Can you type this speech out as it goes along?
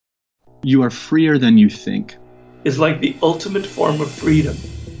You are freer than you think. Is like the ultimate form of freedom.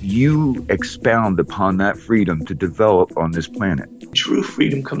 You expound upon that freedom to develop on this planet. True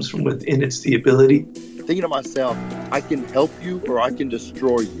freedom comes from within. It's the ability. Thinking to myself, I can help you or I can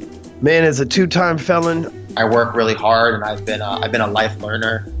destroy you. Man, as a two-time felon, I work really hard, and I've been a life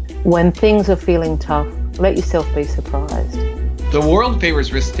learner. When things are feeling tough, let yourself be surprised. The world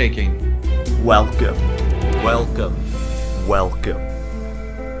favors risk-taking. Welcome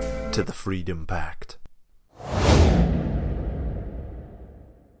to the Freedom Pact.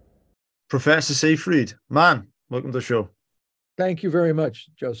 Professor Seyfried, man, welcome to the show. Thank you very much,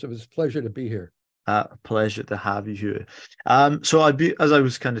 Joseph. It's a pleasure to be here. A pleasure to have you here. So as I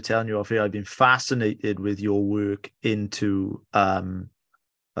was kind of telling you off here, I've been fascinated with your work into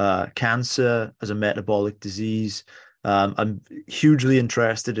cancer as a metabolic disease. I'm hugely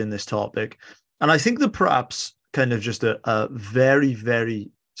interested in this topic. And I think that perhaps kind of just a very,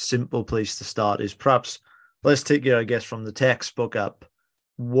 very simple place to start is perhaps, let's take it, I guess, from the textbook up.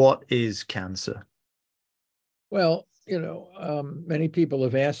 What is cancer? Well, many people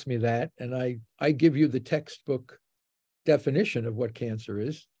have asked me that, and I give you the textbook definition of what cancer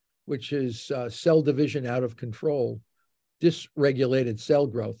is, which is cell division out of control, dysregulated cell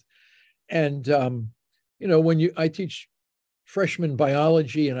growth. And, I teach freshman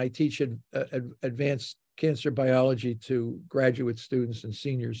biology and I teach advanced cancer biology to graduate students and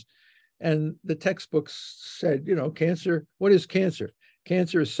seniors. And the textbooks said, cancer, what is cancer?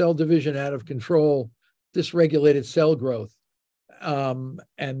 Cancer is cell division out of control, dysregulated cell growth. And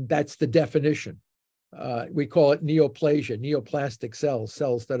that's the definition. We call it neoplasia, neoplastic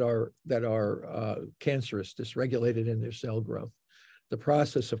cells that are cancerous, dysregulated in their cell growth. The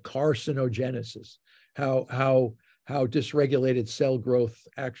process of carcinogenesis, how dysregulated cell growth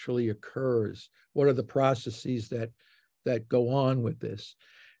actually occurs. What are the processes that go on with this?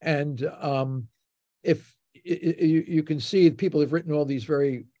 And if you can see, people have written all these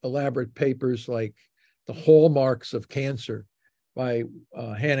very elaborate papers like The Hallmarks of Cancer by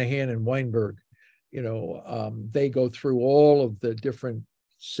Hanahan and Weinberg. They go through all of the different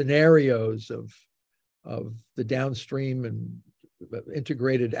scenarios of the downstream and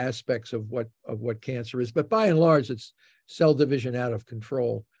integrated aspects of what cancer is. But by and large, it's cell division out of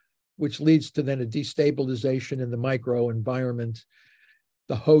control, which leads to then a destabilization in the microenvironment.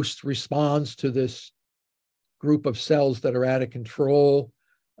 The host responds to this group of cells that are out of control,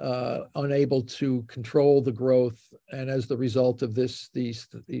 unable to control the growth. And as the result of this, these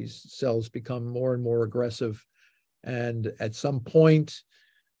cells become more and more aggressive. And at some point,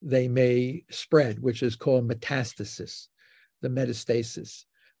 they may spread, which is called metastasis, the metastasis.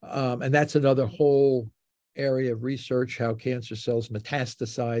 And that's another whole area of research, how cancer cells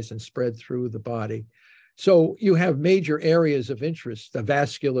metastasize and spread through the body. So you have major areas of interest, the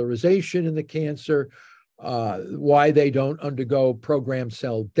vascularization in the cancer, why they don't undergo programmed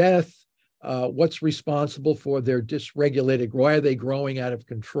cell death, what's responsible for their dysregulated, why are they growing out of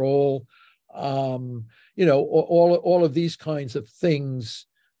control, all of these kinds of things,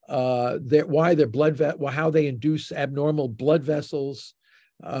 why their how they induce abnormal blood vessels,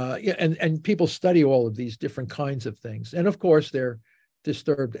 and people study all of these different kinds of things. And of course, their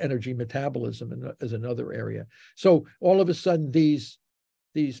disturbed energy metabolism is another area. So all of a sudden, these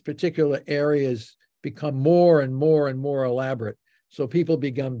particular areas become more and more and more elaborate. So people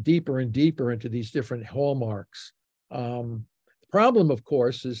become deeper and deeper into these different hallmarks. The problem, of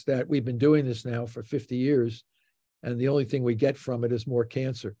course, is that we've been doing this now for 50 years, and the only thing we get from it is more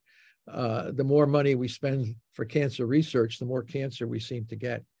cancer. The more money we spend for cancer research, the more cancer we seem to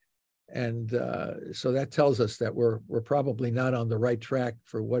get. And so that tells us that we're probably not on the right track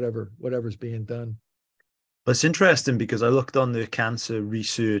for whatever's being done. It's interesting because I looked on the Cancer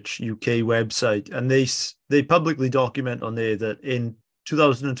Research UK website, and they publicly document on there that in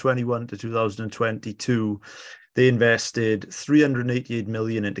 2021 to 2022, they invested 388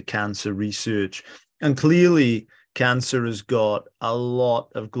 million into cancer research. And clearly, cancer has got a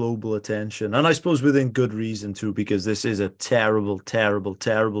lot of global attention. And I suppose within good reason too, because this is a terrible, terrible,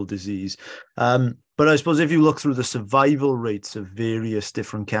 terrible disease. But I suppose if you look through the survival rates of various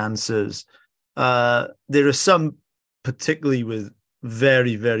different cancers, there are some particularly with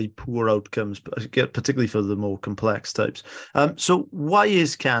very, very poor outcomes, particularly for the more complex types. So why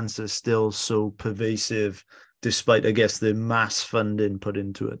is cancer still so pervasive, despite, I guess, the mass funding put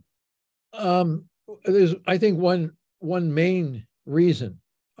into it? There's, I think, one main reason.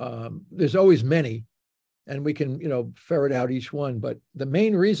 There's always many, and we can, ferret out each one. But the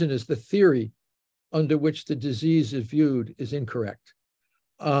main reason is the theory under which the disease is viewed is incorrect.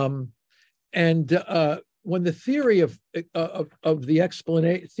 And when the theory of the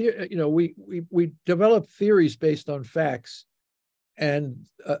explanation, we develop theories based on facts, and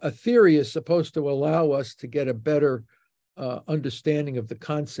a theory is supposed to allow us to get a better understanding of the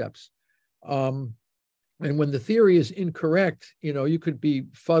concepts. And when the theory is incorrect, you could be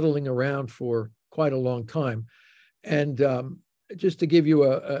fuddling around for quite a long time. And just to give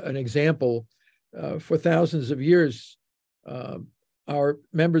you an example, for thousands of years, our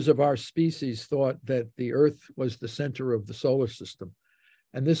members of our species thought that the Earth was the center of the solar system.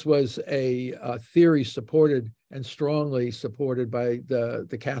 And this was a theory supported and strongly supported by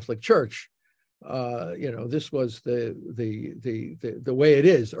the Catholic Church. This was the way it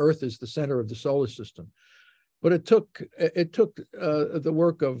is. Earth is the center of the solar system. But it took the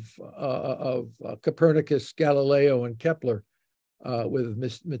work of Copernicus, Galileo, and Kepler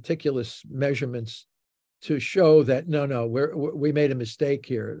with meticulous measurements to show that no, we made a mistake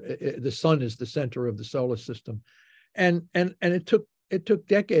here. The sun is the center of the solar system, and it took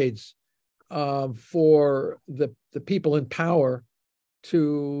decades for the people in power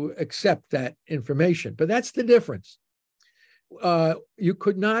to accept that information. But that's the difference. You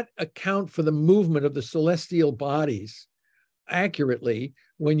could not account for the movement of the celestial bodies accurately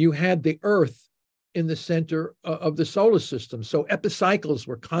when you had the Earth in the center of the solar system. So epicycles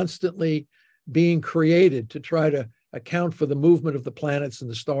were constantly being created to try to account for the movement of the planets and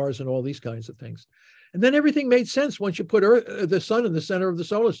the stars and all these kinds of things. And then everything made sense once you put the sun in the center of the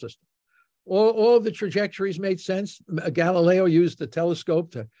solar system. All of the trajectories made sense. Galileo used the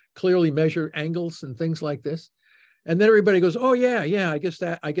telescope to clearly measure angles and things like this. And then everybody goes, "Oh yeah, I guess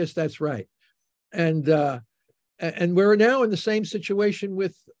that's right." And we're now in the same situation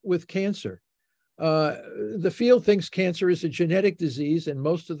with cancer. The field thinks cancer is a genetic disease, and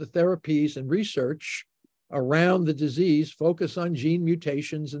most of the therapies and research around the disease focus on gene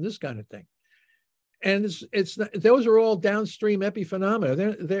mutations and this kind of thing. And it's not, those are all downstream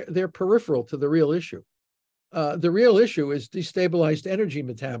epiphenomena. They're peripheral to the real issue. The real issue is destabilized energy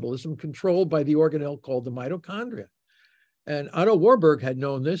metabolism controlled by the organelle called the mitochondria. And Otto Warburg had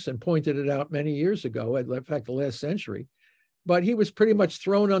known this and pointed it out many years ago, in fact, the last century. But he was pretty much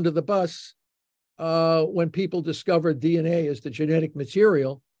thrown under the bus when people discovered DNA as the genetic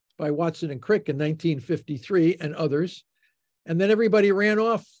material by Watson and Crick in 1953 and others. And then everybody ran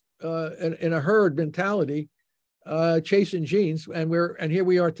off in a herd mentality, chasing genes. And here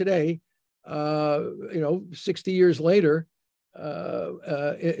we are today, 60 years later,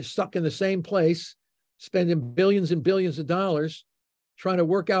 stuck in the same place, spending billions and billions of dollars trying to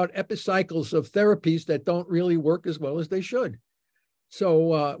work out epicycles of therapies that don't really work as well as they should.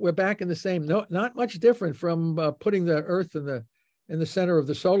 So we're back in the same, not much different from putting the Earth in the center of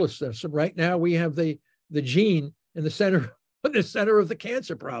the solar system. Right now, we have the gene in the center of the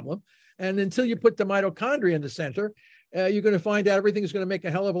cancer problem. And until you put the mitochondria in the center, you're going to find out everything is going to make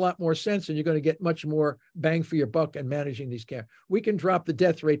a hell of a lot more sense, and you're going to get much more bang for your buck in managing these cancers. We can drop the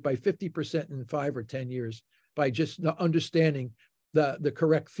death rate by 50% in 5 or 10 years by just understanding the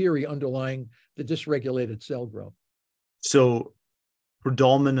correct theory underlying the dysregulated cell growth. So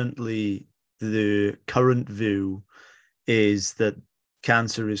predominantly the current view is that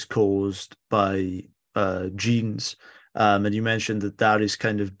cancer is caused by genes. And you mentioned that is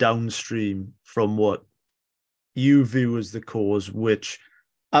kind of downstream from what you view as the cause, which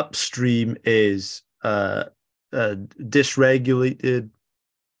upstream is dysregulated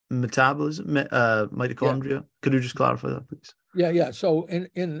metabolism, mitochondria. Yeah. Could you just clarify that, please? Yeah. So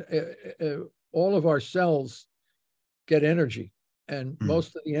in all of our cells get energy, and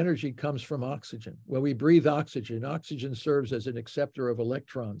most of the energy comes from oxygen. When we breathe oxygen, oxygen serves as an acceptor of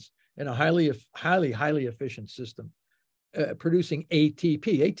electrons in a highly efficient system, producing ATP.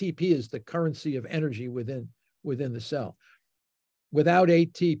 ATP is the currency of energy within the cell. Without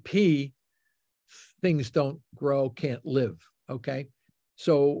ATP, things don't grow, can't live. Okay,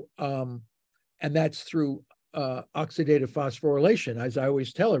 so and that's through oxidative phosphorylation. As I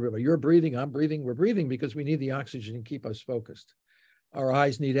always tell everybody, you're breathing, I'm breathing, we're breathing because we need the oxygen to keep us focused. Our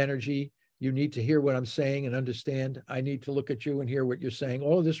eyes need energy. You need to hear what I'm saying and understand. I need to look at you and hear what you're saying.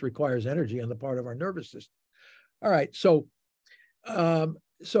 All of this requires energy on the part of our nervous system. All right, so how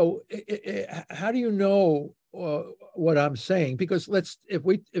do you know what I'm saying? Because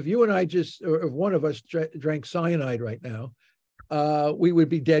if you and I or if one of us drank cyanide right now, we would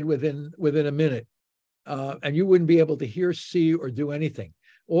be dead within a minute, and you wouldn't be able to hear, see, or do anything.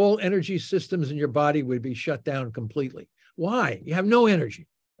 All energy systems in your body would be shut down completely. Why? You have no energy.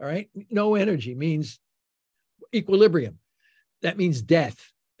 All right, no energy means equilibrium. That means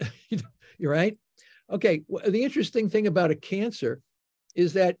death. You're right. Okay. Well, the interesting thing about a cancer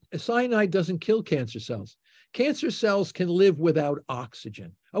is that cyanide doesn't kill cancer cells. Cancer cells can live without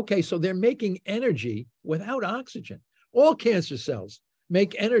oxygen. Okay, so they're making energy without oxygen. All cancer cells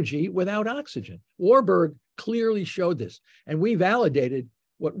make energy without oxygen. Warburg clearly showed this, and we validated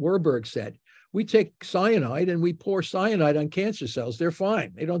what Warburg said. We take cyanide and we pour cyanide on cancer cells. They're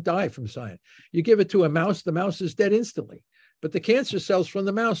fine. They don't die from cyanide. You give it to a mouse, the mouse is dead instantly. But the cancer cells from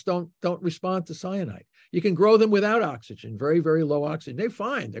the mouse don't respond to cyanide. You can grow them without oxygen, very, very low oxygen. They're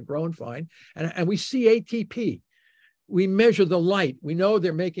fine. They're growing fine. And we see ATP. We measure the light. We know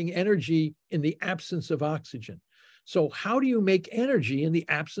they're making energy in the absence of oxygen. So how do you make energy in the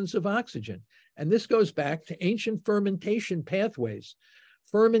absence of oxygen? And this goes back to ancient fermentation pathways.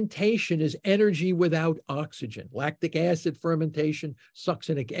 Fermentation is energy without oxygen. Lactic acid fermentation,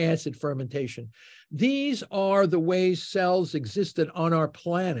 succinic acid fermentation. These are the ways cells existed on our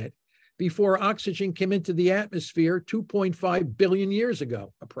planet before oxygen came into the atmosphere 2.5 billion years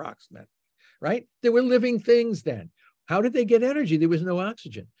ago, approximately, right? There were living things then. How did they get energy? There was no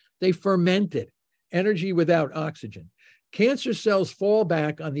oxygen. They fermented energy without oxygen. Cancer cells fall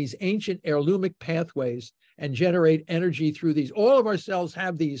back on these ancient heirloomic pathways and generate energy through these. All of our cells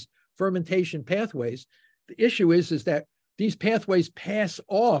have these fermentation pathways. The issue is that these pathways pass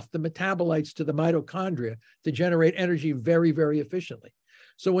off the metabolites to the mitochondria to generate energy very, very efficiently.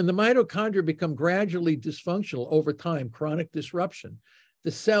 So when the mitochondria become gradually dysfunctional over time, chronic disruption,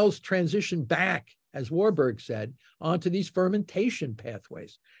 the cells transition back, as Warburg said, onto these fermentation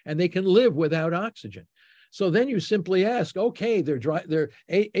pathways, and they can live without oxygen. So then you simply ask, okay, their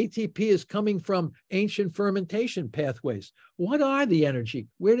ATP is coming from ancient fermentation pathways. What are the energy?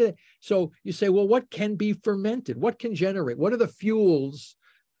 So you say, well, what can be fermented? What can generate? What are the fuels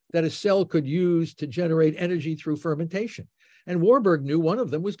that a cell could use to generate energy through fermentation? And Warburg knew one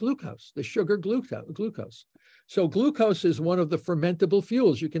of them was glucose, the sugar glucose. So glucose is one of the fermentable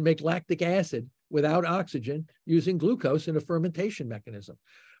fuels. You can make lactic acid without oxygen using glucose in a fermentation mechanism.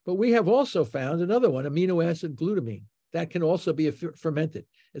 But we have also found another one, amino acid glutamine, that can also be fermented.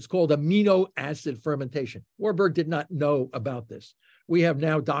 It's called amino acid fermentation. Warburg did not know about this. We have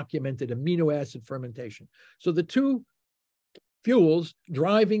now documented amino acid fermentation. So the two fuels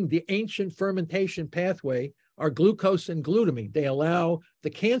driving the ancient fermentation pathway are glucose and glutamine. They allow the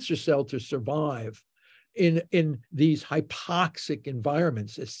cancer cell to survive in these hypoxic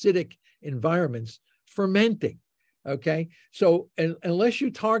environments, acidic environments, fermenting. Okay, so unless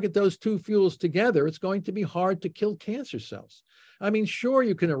you target those two fuels together, it's going to be hard to kill cancer cells. I mean, sure,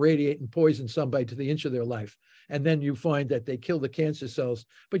 you can irradiate and poison somebody to the inch of their life, and then you find that they kill the cancer cells,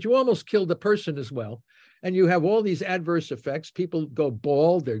 but you almost kill the person as well. And you have all these adverse effects. People go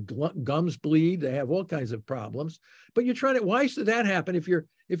bald, their gums bleed, they have all kinds of problems. But you're trying to, why should that happen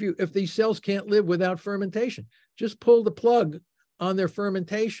if these cells can't live without fermentation? Just pull the plug on their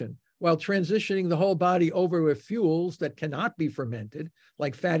fermentation while transitioning the whole body over with fuels that cannot be fermented,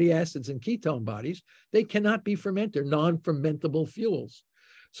 like fatty acids and ketone bodies. They cannot be fermented, non-fermentable fuels.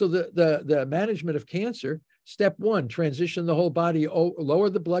 So the management of cancer, step one, transition the whole body, lower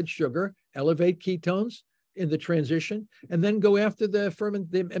the blood sugar, elevate ketones in the transition, and then go after the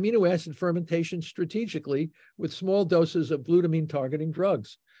amino acid fermentation strategically with small doses of glutamine targeting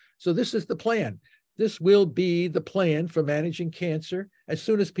drugs. So this is the plan. This will be the plan for managing cancer as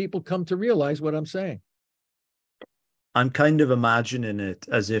soon as people come to realize what I'm saying. I'm kind of imagining it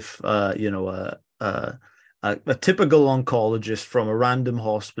as if, a typical oncologist from a random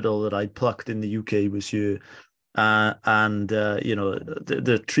hospital that I plucked in the UK was here. The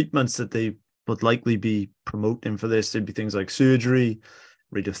treatments that they would likely be promoting for this, there'd be things like surgery,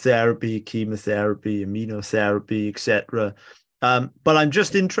 radiotherapy, chemotherapy, immunotherapy, etc. But I'm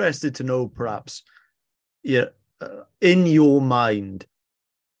just interested to know, perhaps, in your mind,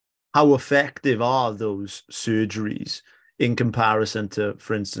 how effective are those surgeries in comparison to,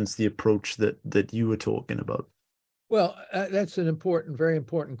 for instance, the approach that you were talking about? Well, that's an important, very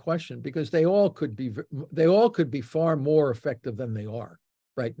important question, because they all could be far more effective than they are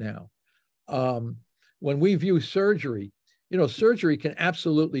right now. When we view surgery, surgery can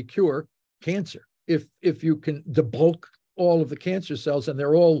absolutely cure cancer if you can debulk all of the cancer cells and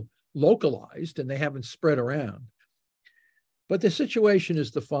they're all localized and they haven't spread around. But the situation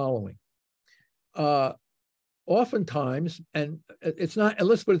is the following. Oftentimes, and it's not,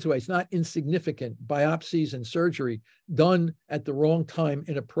 let's put it this way, it's not insignificant, biopsies and surgery done at the wrong time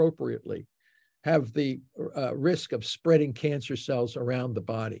inappropriately have the risk of spreading cancer cells around the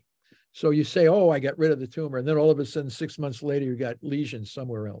body. So you say, oh, I got rid of the tumor, and then all of a sudden, 6 months later, you got lesions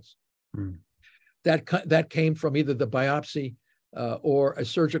somewhere else. That came from either the biopsy or a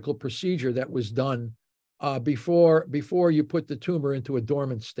surgical procedure that was done before you put the tumor into a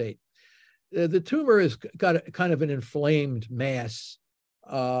dormant state. The tumor has got kind of an inflamed mass.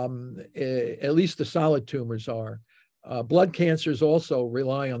 At least the solid tumors are. Blood cancers also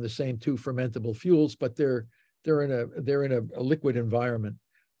rely on the same two fermentable fuels, but they're in a liquid environment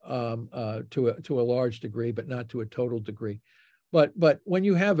to a large degree, but not to a total degree. But when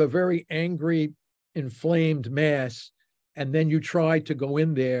you have a very angry, inflamed mass, and then you try to go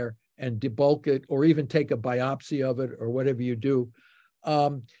in there and debulk it, or even take a biopsy of it, or whatever you do,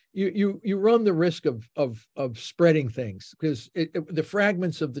 you run the risk of spreading things, because the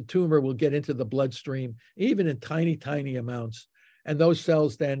fragments of the tumor will get into the bloodstream, even in tiny amounts, and those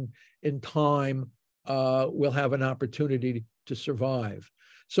cells then, in time, will have an opportunity to survive.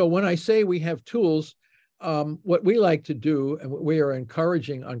 So when I say we have tools, what we like to do, and what we are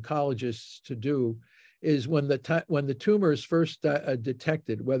encouraging oncologists to do, is when the tumor is first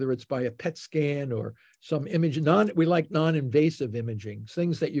detected, whether it's by a PET scan or some image, we like non-invasive imaging,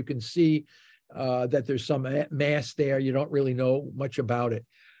 things that you can see that there's some mass there, you don't really know much about it.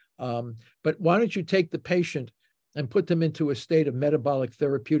 But why don't you take the patient and put them into a state of metabolic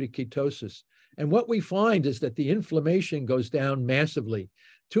therapeutic ketosis? And what we find is that the inflammation goes down massively.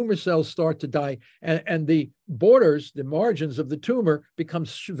 Tumor cells start to die, and the borders, the margins of the tumor become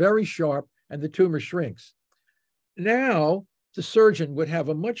very sharp, and the tumor shrinks. Now, the surgeon would have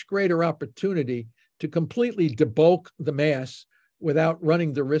a much greater opportunity to completely debulk the mass without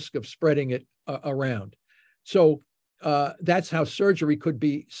running the risk of spreading it around. So that's how surgery could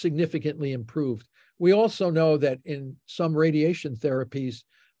be significantly improved. We also know that in some radiation therapies,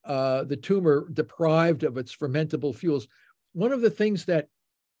 the tumor deprived of its fermentable fuels. One of the things that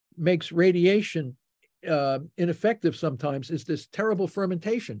makes radiation ineffective sometimes is this terrible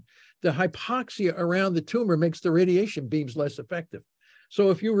fermentation. The hypoxia around the tumor makes the radiation beams less effective.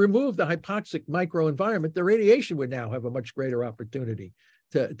 So if you remove the hypoxic microenvironment, the radiation would now have a much greater opportunity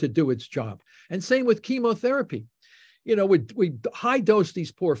to do its job. And same with chemotherapy. You know, we high dose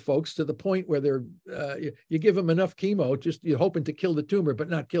these poor folks to the point where you give them enough chemo, just you're hoping to kill the tumor, but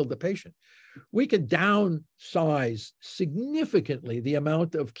not kill the patient. We can downsize significantly the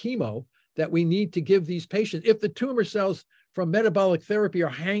amount of chemo that we need to give these patients. If the tumor cells from metabolic therapy are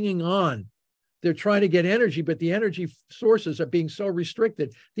hanging on, they're trying to get energy, but the energy sources are being so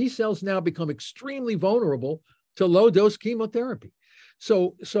restricted, these cells now become extremely vulnerable to low dose chemotherapy.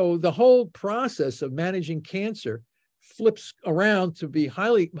 So the whole process of managing cancer flips around to be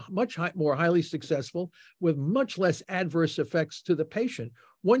much more highly successful, with much less adverse effects to the patient,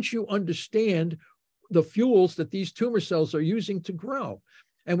 once you understand the fuels that these tumor cells are using to grow.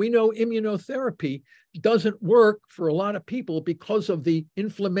 And we know immunotherapy doesn't work for a lot of people because of the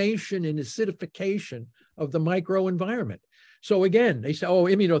inflammation and acidification of the microenvironment. So again, they say, oh,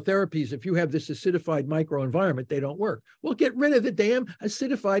 immunotherapies, if you have this acidified microenvironment, they don't work. Well, get rid of the damn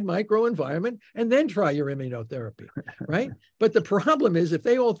acidified microenvironment and then try your immunotherapy, right? But the problem is, if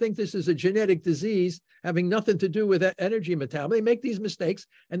they all think this is a genetic disease having nothing to do with energy metabolism, they make these mistakes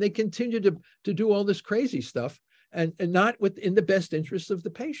and they continue to do all this crazy stuff, and not within the best interests of the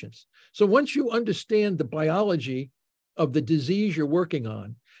patients. So once you understand the biology of the disease you're working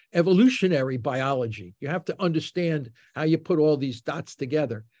on, evolutionary biology, you have to understand how you put all these dots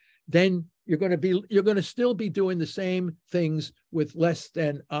together, then you're going to still be doing the same things with less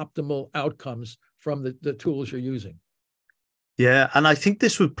than optimal outcomes from the tools you're using. Yeah, and I think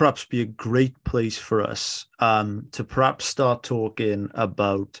this would perhaps be a great place for us to perhaps start talking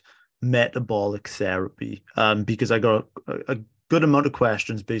about metabolic therapy, because I got a good amount of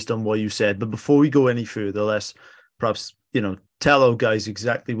questions based on what you said. But before we go any further, let's perhaps, tell our guys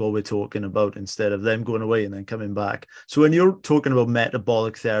exactly what we're talking about instead of them going away and then coming back. So when you're talking about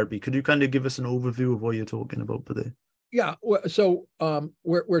metabolic therapy, could you kind of give us an overview of what you're talking about today? Yeah, so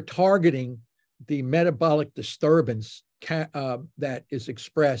we're targeting the metabolic disturbance that is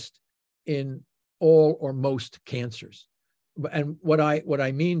expressed in all or most cancers. And what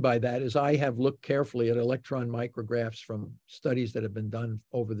I mean by that is, I have looked carefully at electron micrographs from studies that have been done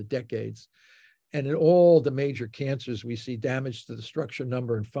over the decades. And in all the major cancers, we see damage to the structure,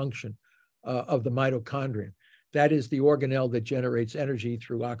 number, and function of the mitochondrion. That is the organelle that generates energy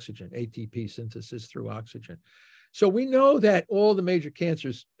through oxygen, ATP synthesis through oxygen. So we know that all the major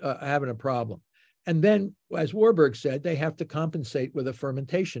cancers are having a problem. And then, as Warburg said, they have to compensate with a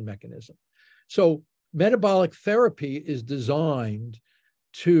fermentation mechanism. So metabolic therapy is designed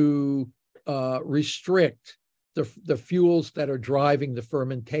to restrict the fuels that are driving the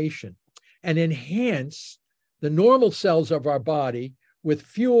fermentation and enhance the normal cells of our body with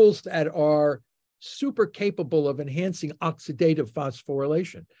fuels that are super capable of enhancing oxidative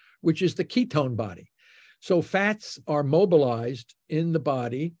phosphorylation, which is the ketone body. So fats are mobilized in the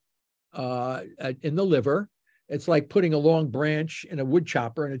body, in the liver. It's like putting a long branch in a wood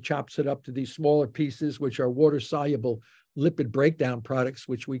chopper, and it chops it up to these smaller pieces, which are water-soluble lipid breakdown products,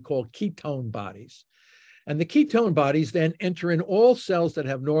 which we call ketone bodies. And the ketone bodies then enter in all cells that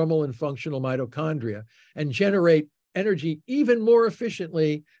have normal and functional mitochondria and generate energy even more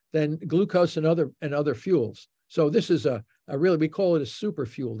efficiently than glucose and other fuels. So this is a really, we call it a super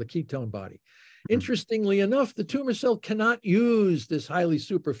fuel, the ketone body. Interestingly enough, the tumor cell cannot use this highly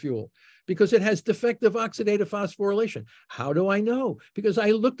super fuel because it has defective oxidative phosphorylation. How do I know? Because I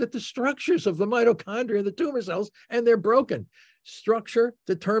looked at the structures of the mitochondria of the tumor cells, and they're broken. Structure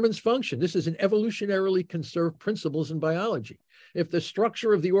determines function. This is an evolutionarily conserved principles in biology. If the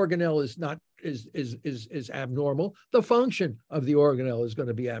structure of the organelle is abnormal, the function of the organelle is going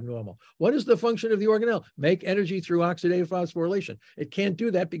to be abnormal. What is the function of the organelle? Make energy through oxidative phosphorylation. It can't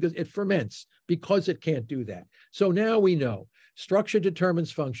do that because it ferments, because it can't do that. So now we know structure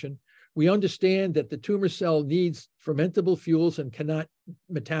determines function. We understand that the tumor cell needs fermentable fuels and cannot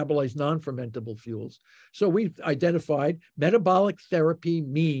metabolize non-fermentable fuels. So we've identified metabolic therapy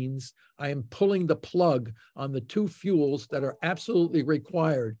means I am pulling the plug on the two fuels that are absolutely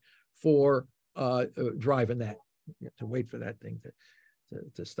required for driving that. You have to wait for that thing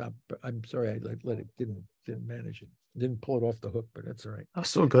to stop. I'm sorry, I let it, didn't manage it. Didn't pull it off the hook, but that's all right. That's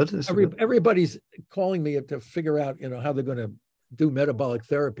so good. Everybody's calling me to figure out, how they're going to do metabolic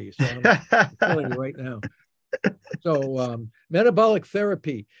therapy. So I'm telling you right now. So metabolic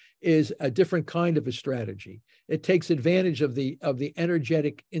therapy is a different kind of a strategy. It takes advantage of the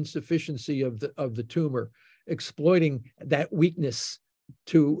energetic insufficiency of the tumor, exploiting that weakness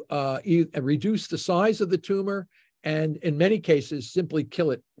to reduce the size of the tumor, and in many cases simply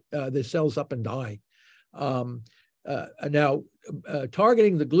kill it. The cells up and die. Now,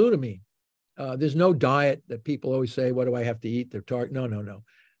 targeting the glutamine. There's no diet that people always say, what do I have to eat? No.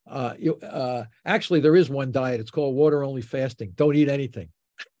 Actually, there is one diet. It's called water-only fasting. Don't eat anything.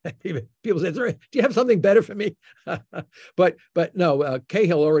 People say, do you have something better for me? but no,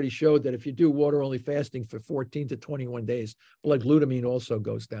 Cahill already showed that if you do water-only fasting for 14 to 21 days, blood glutamine also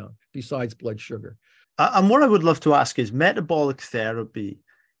goes down, besides blood sugar. And what I would love to ask is, metabolic therapy,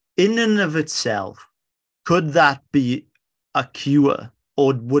 in and of itself, could that be a cure?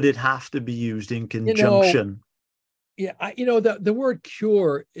 Or would it have to be used in conjunction? The word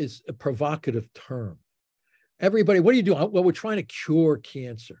cure is a provocative term. Everybody, what are you doing? Well, we're trying to cure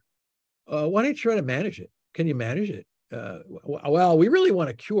cancer. Why don't you try to manage it? Can you manage it? Well, we really want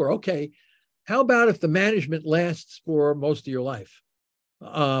to cure. Okay. How about if the management lasts for most of your life? We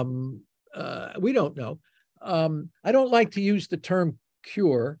don't know. I don't like to use the term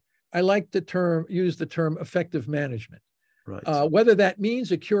cure. I like to use the term effective management. Right. Whether that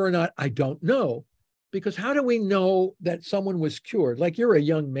means a cure or not, I don't know, because how do we know that someone was cured? Like, you're a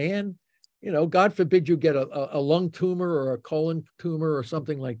young man, God forbid you get a lung tumor or a colon tumor or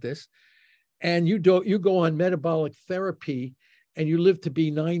something like this, and you go on metabolic therapy and you live to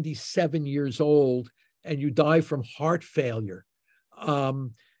be 97 years old and you die from heart failure.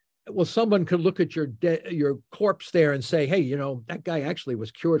 Well, someone could look at your corpse there and say, hey, that guy actually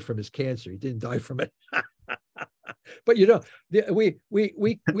was cured from his cancer. He didn't die from it. But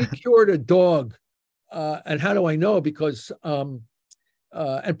we cured a dog, and how do I know? Because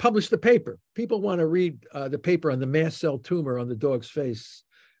and published the paper. People want to read the paper on the mast cell tumor on the dog's face.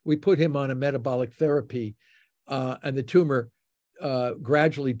 We put him on a metabolic therapy, and the tumor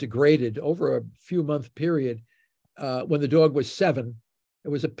gradually degraded over a few month period. When the dog was 7, it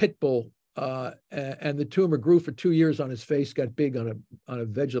was a pit bull, and the tumor grew for 2 years on his face. Got big on a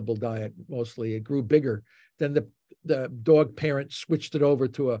vegetable diet mostly. It grew bigger. Then the dog parent switched it over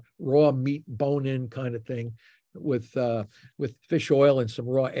to a raw meat bone-in kind of thing with fish oil and some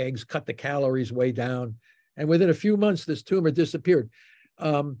raw eggs, cut the calories way down. And within a few months, this tumor disappeared.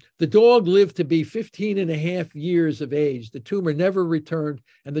 The dog lived to be 15 and a half years of age. The tumor never returned,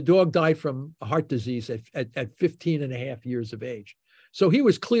 and the dog died from heart disease at 15 and a half years of age. So he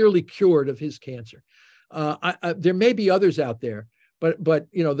was clearly cured of his cancer. There may be others out there. But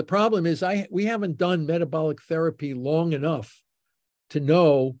the problem is we haven't done metabolic therapy long enough to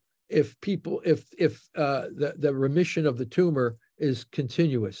know if the remission of the tumor is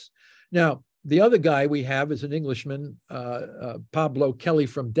continuous. Now, the other guy we have is an Englishman, Pablo Kelly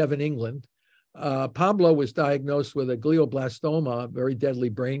from Devon, England. Pablo was diagnosed with a glioblastoma, very deadly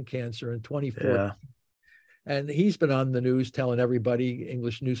brain cancer, in 2014. Yeah. And he's been on the news telling everybody,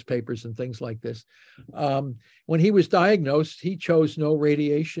 English newspapers and things like this. When he was diagnosed, he chose no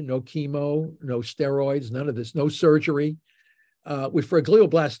radiation, no chemo, no steroids, none of this, no surgery. which for a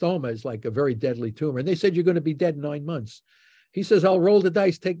glioblastoma is like a very deadly tumor. And they said, you're going to be dead in 9 months. He says, I'll roll the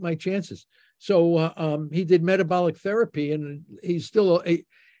dice, take my chances. So he did metabolic therapy, and he's still, they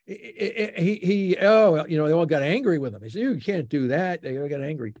all got angry with him. He said, you can't do that. They all got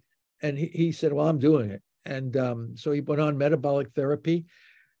angry. And he said, well, I'm doing it. And so he went on metabolic therapy.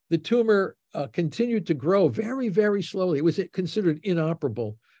 The tumor continued to grow very, very slowly. It was considered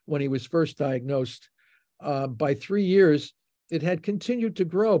inoperable when he was first diagnosed. By 3 years, it had continued to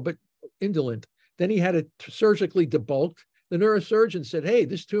grow, but indolent. Then he had it surgically debulked. The neurosurgeon said, hey,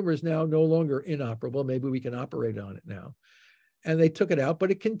 this tumor is now no longer inoperable. Maybe we can operate on it now. And they took it out,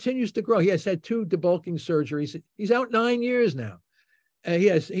 but it continues to grow. He has had 2 debulking surgeries. He's out 9 years now.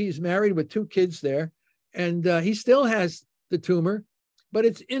 He's married with 2 kids there, and he still has the tumor, but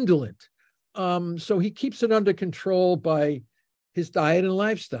it's indolent. So he keeps it under control by his diet and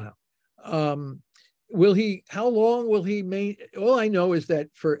lifestyle. How long will he all I know is that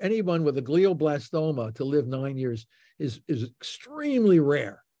for anyone with a glioblastoma to live 9 years is extremely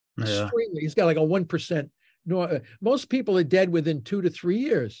rare. Yeah. Extremely. He's got like a 1%. Most people are dead within 2 to 3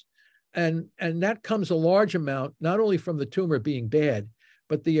 years. And that comes a large amount, not only from the tumor being bad,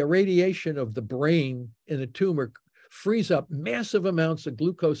 but the irradiation of the brain in the tumor frees up massive amounts of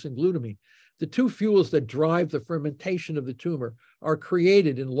glucose and glutamine. The 2 fuels that drive the fermentation of the tumor are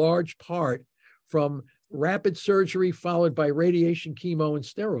created in large part from rapid surgery followed by radiation, chemo, and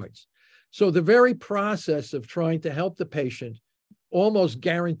steroids. So the very process of trying to help the patient almost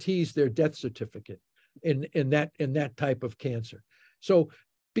guarantees their death certificate in that type of cancer. So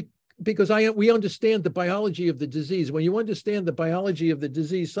because we understand the biology of the disease. When you understand the biology of the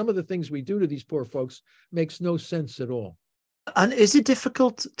disease, some of the things we do to these poor folks makes no sense at all. And is it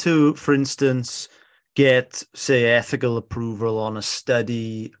difficult to, for instance, get, say, ethical approval on a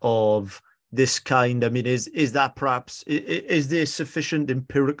study of this kind? I mean, is that perhaps, is there sufficient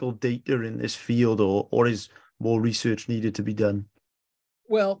empirical data in this field, or is more research needed to be done?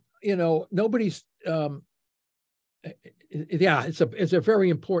 Well, nobody's, it's a very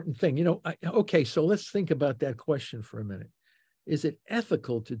important thing. Okay, so let's think about that question for a minute. Is it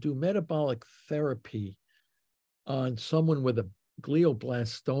ethical to do metabolic therapy on someone with a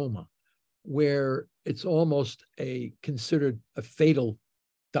glioblastoma where it's almost considered a fatal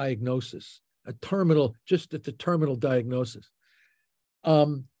diagnosis, just at the terminal diagnosis?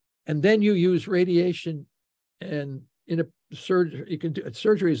 And then you use radiation, and in a surgery,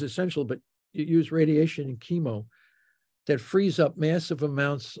 surgery is essential, but you use radiation and chemo that frees up massive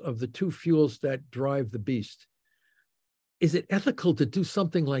amounts of the 2 fuels that drive the beast. Is it ethical to do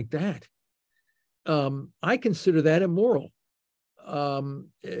something like that? I consider that immoral. You're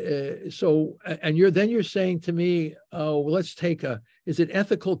saying to me, oh, well, is it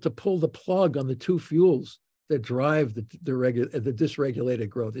ethical to pull the plug on the 2 fuels that drive the dysregulated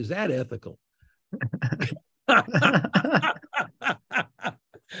growth? Is that ethical?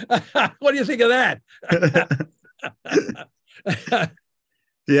 What do you think of that?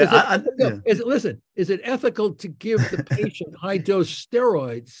 Is it ethical to give the patient high-dose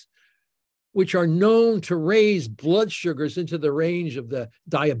steroids, which are known to raise blood sugars into the range of the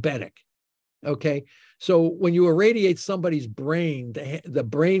diabetic? Okay, so when you irradiate somebody's brain, the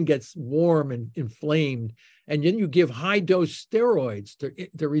brain gets warm and inflamed, and then you give high-dose steroids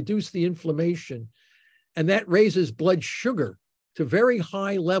to reduce the inflammation, and that raises blood sugar to very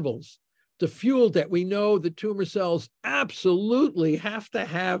high levels, the fuel that we know the tumor cells absolutely have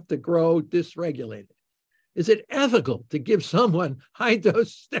to grow dysregulated. Is it ethical to give someone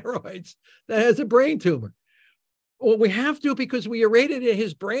high-dose steroids that has a brain tumor? Well, we have to, because we irradiated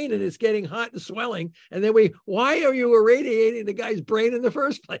his brain and it's getting hot and swelling. And then why are you irradiating the guy's brain in the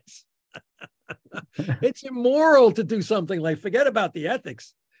first place? It's immoral to do something like, forget about the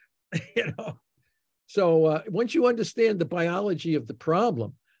ethics, So once you understand the biology of the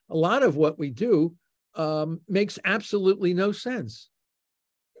problem, a lot of what we do makes absolutely no sense.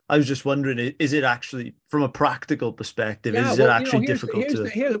 I was just wondering, is it actually, from a practical perspective, is it actually difficult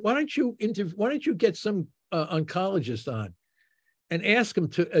to? Why don't you get some oncologist on and ask him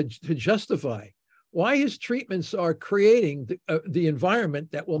to justify why his treatments are creating the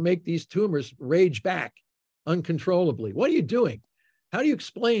environment that will make these tumors rage back uncontrollably? What are you doing? How do you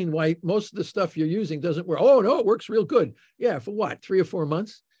explain why most of the stuff you're using doesn't work? Oh, no, it works real good. Yeah, for what, 3 or 4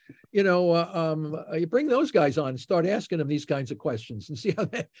 months? You bring those guys on and start asking them these kinds of questions and see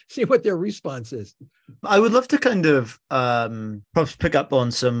what their response is. I would love to kind of perhaps pick up on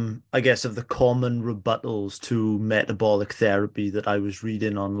some, I guess, of the common rebuttals to metabolic therapy that I was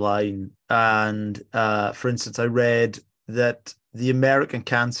reading online. And for instance, I read that the American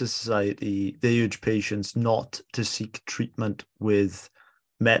Cancer Society, they urge patients not to seek treatment with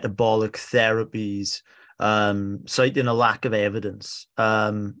metabolic therapies, citing a lack of evidence.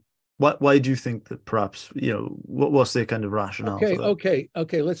 Why do you think that perhaps, what's their kind of rationale for that?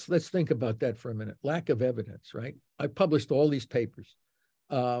 Okay. Let's think about that for a minute. Lack of evidence, right? I published all these papers,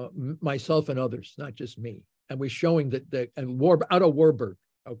 myself and others, not just me. And we're showing that Otto Warburg,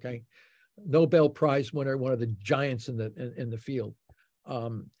 okay, Nobel Prize winner, one of the giants in the field.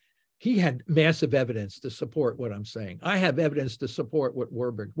 He had massive evidence to support what I'm saying. I have evidence to support what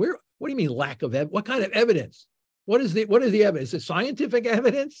Warburg. What do you mean lack of evidence? What kind of evidence? What is the evidence? Is it scientific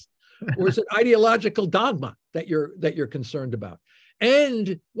evidence, or is it ideological dogma that you're concerned about?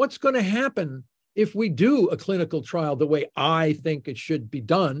 And what's going to happen if we do a clinical trial the way I think it should be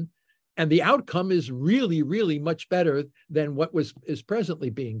done, and the outcome is really, really much better than what is presently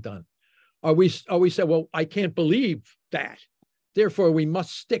being done? Are we say, well, I can't believe that, therefore we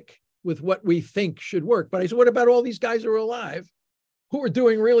must stick with what we think should work? But I said, what about all these guys who are alive, who are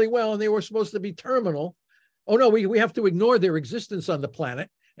doing really well, and they were supposed to be terminal? Oh no, we have to ignore their existence on the planet,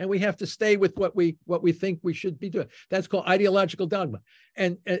 and we have to stay with what we think we should be doing. That's called ideological dogma.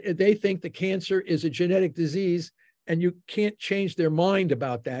 And they think the cancer is a genetic disease, and you can't change their mind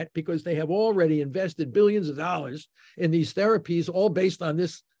about that because they have already invested billions of dollars in these therapies, all based on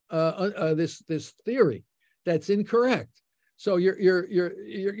this this theory that's incorrect. So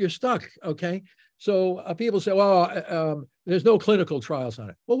you're stuck, okay? So people say, well, there's no clinical trials on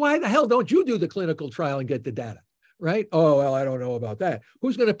it. Well, why the hell don't you do the clinical trial and get the data, right? Oh, well, I don't know about that.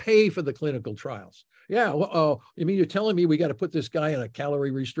 Who's going to pay for the clinical trials? Yeah, well, you mean you're telling me we got to put this guy on a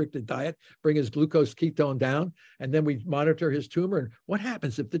calorie-restricted diet, bring his glucose ketone down, and then we monitor his tumor? And what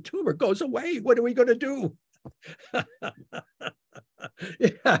happens if the tumor goes away? What are we going to do?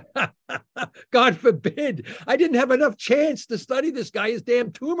 God forbid. I didn't have enough chance to study this guy. His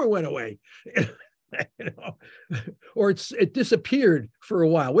damn tumor went away. Or it disappeared for a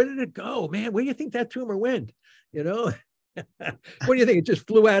while. Where did it go, man? Where do you think that tumor went? What do you think? It just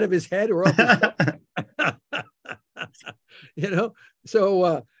flew out of his head or off his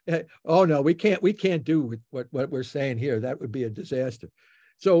So oh no, we can't do what we're saying here. That would be a disaster.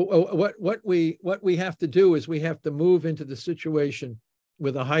 So what we have to do is we have to move into the situation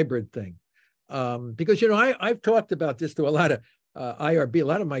with a hybrid thing, because I've talked about this to a lot of IRB. A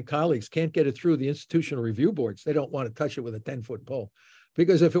lot of my colleagues can't get it through the institutional review boards. They don't want to touch it with a 10-foot pole,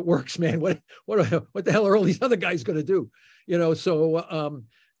 because if it works, man, what the hell are all these other guys going to do?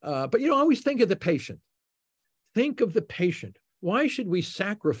 But always think of the patient. Think of the patient. Why should we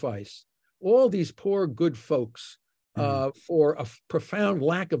sacrifice all these poor good folks for a profound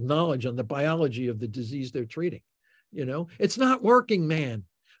lack of knowledge on the biology of the disease they're treating? It's not working, man.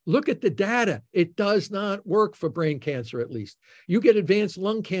 Look at the data. It does not work for brain cancer, at least. You get advanced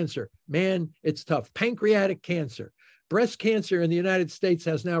lung cancer, man, it's tough. Pancreatic cancer, breast cancer in the United States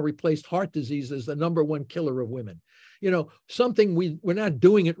has now replaced heart disease as the #1 killer of women. Something we're not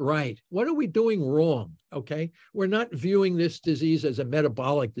doing it right. What are we doing wrong? Okay. We're not viewing this disease as a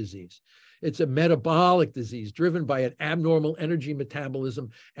metabolic disease. It's a metabolic disease driven by an abnormal energy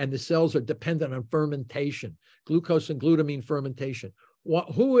metabolism, and the cells are dependent on fermentation, glucose and glutamine fermentation.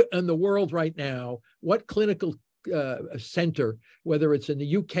 Who in the world right now, what clinical center, whether it's in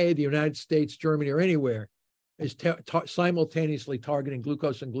the UK, the United States, Germany, or anywhere, is simultaneously targeting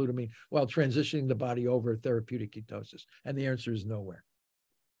glucose and glutamine while transitioning the body over to therapeutic ketosis? And the answer is nowhere.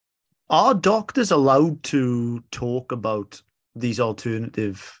 Are doctors allowed to talk about these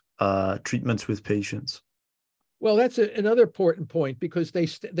alternative treatments with patients? Well, that's another important point, because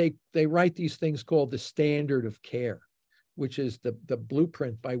they write these things called the standard of care, which is the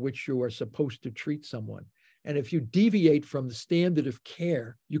blueprint by which you are supposed to treat someone. And if you deviate from the standard of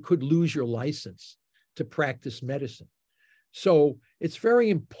care, you could lose your license to practice medicine. So it's very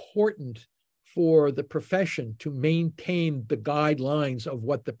important for the profession to maintain the guidelines of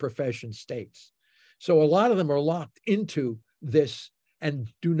what the profession states. So a lot of them are locked into this and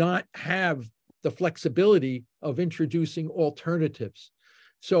do not have the flexibility of introducing alternatives.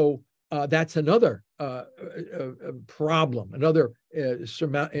 So that's another problem, another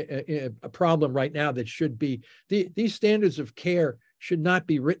a problem right now that should be, these standards of care should not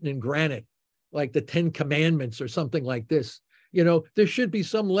be written in granite, like the 10 Commandments or something like this. There should be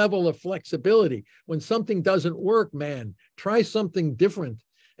some level of flexibility. When something doesn't work, man, try something different,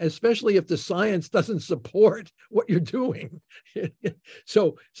 especially if the science doesn't support what you're doing.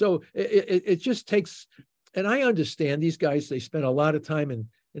 So it just takes, and I understand these guys, they spend a lot of time in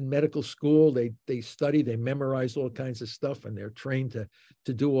medical school. They study, they memorize all kinds of stuff, and they're trained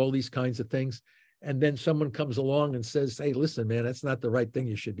to do all these kinds of things. and then someone comes along and says, "Hey, listen, man, that's not the right thing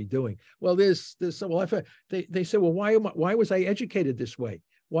you should be doing." Well, they say, "Well, why was I educated this way?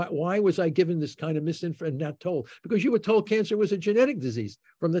 Why was I given this kind of misinformation and not told?" Because you were told cancer was a genetic disease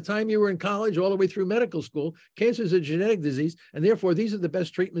from the time you were in college all the way through medical school. Cancer is a genetic disease, and therefore these are the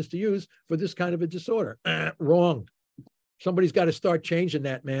best treatments to use for this kind of a disorder. Wrong. Somebody's got to start changing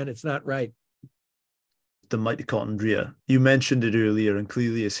that, man. It's not right. The mitochondria, you mentioned it earlier, and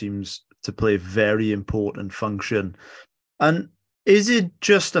clearly it seems to play a very important function. And is it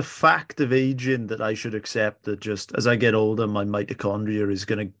just a fact of aging that I should accept that just as I get older, my mitochondria is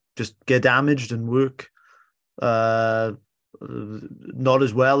going to just get damaged and work not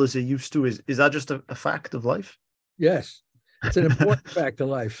as well as it used to? Is that just a fact of life? Yes, it's an important fact of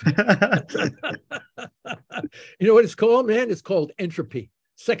life. You know what it's called, man? It's called entropy.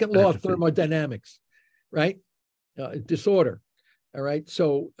 Second law of thermodynamics, right? Disorder. All right.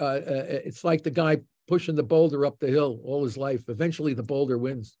 So it's like the guy pushing the boulder up the hill all his life. Eventually, the boulder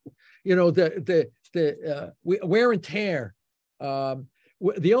wins. You know, the wear and tear.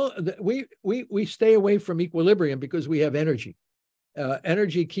 We stay away from equilibrium because we have energy.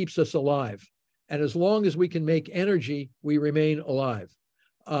 Energy keeps us alive, and as long as we can make energy, we remain alive.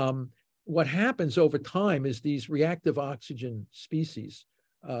 What happens over time is these reactive oxygen species,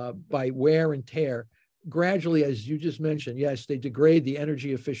 by wear and tear, gradually, as you just mentioned, yes, they degrade the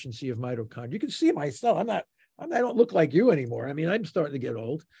energy efficiency of mitochondria. You can see myself. I don't look like you anymore. I mean, I'm starting to get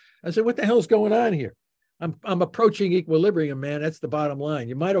old. I said, what the hell's going on here? I'm approaching equilibrium, man. That's the bottom line.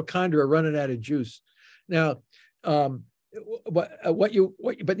 Your mitochondria are running out of juice. Now, but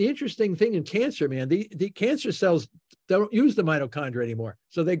the interesting thing in cancer, man, the cancer cells don't use the mitochondria anymore,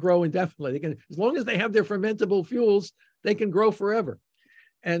 so they grow indefinitely. They can, as long as they have their fermentable fuels, they can grow forever,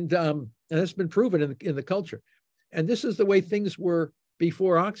 and that's been proven in the culture. And this is the way things were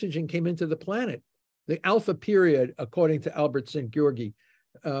before oxygen came into the planet. The alpha period, according to Albert Szent-Györgyi,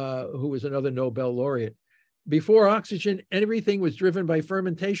 who was another Nobel laureate. Before oxygen, everything was driven by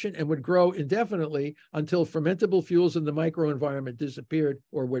fermentation and would grow indefinitely until fermentable fuels in the microenvironment disappeared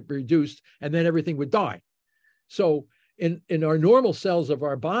or were reduced, and then everything would die. So in our normal cells of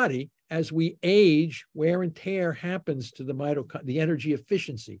our body, as we age, wear and tear happens to the energy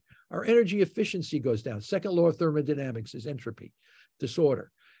efficiency. Our energy efficiency goes down. Second law of thermodynamics is entropy,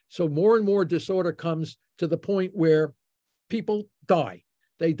 disorder. So more and more disorder comes to the point where people die.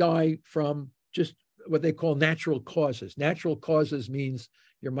 They die from just what they call natural causes. Natural causes means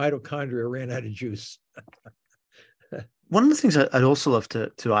your mitochondria ran out of juice. One of the things I'd also love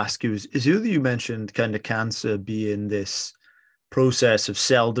to ask you is earlier you mentioned kind of cancer being this process of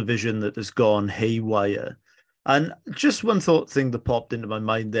cell division that has gone haywire. And just one thing that popped into my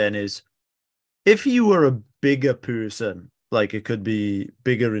mind then is, if you were a bigger person, like it could be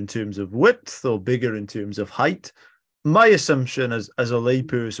bigger in terms of width or bigger in terms of height, my assumption as a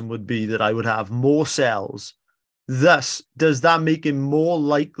layperson would be that I would have more cells. Thus, does that make it more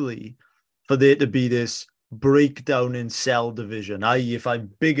likely for there to be this breakdown in cell division? I.e., if I'm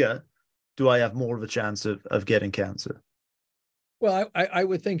bigger, do I have more of a chance of getting cancer? Well, I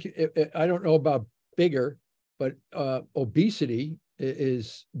would think, I don't know about bigger, but obesity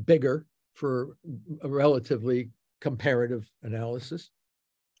is bigger for a relatively comparative analysis.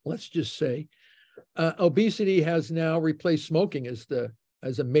 Let's just say obesity has now replaced smoking as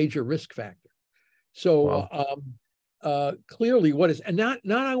a major risk factor. So wow. Clearly, what is, and I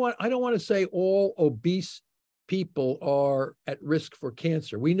don't want to say all obese people are at risk for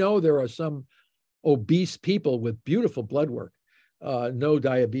cancer. We know there are some obese people with beautiful blood work, no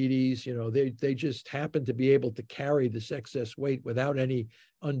diabetes. You know, they just happen to be able to carry this excess weight without any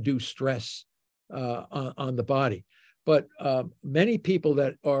undue stress on the body. But many people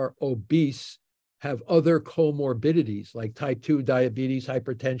that are obese have other comorbidities like type 2 diabetes,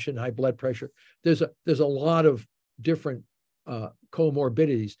 hypertension, high blood pressure. There's a lot of different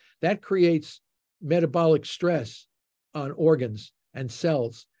comorbidities that creates metabolic stress on organs and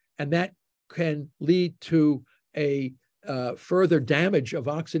cells, and that can lead to a further damage of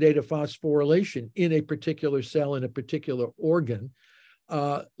oxidative phosphorylation in a particular cell, in a particular organ.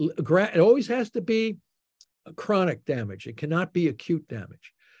 It always has to be chronic damage. It cannot be acute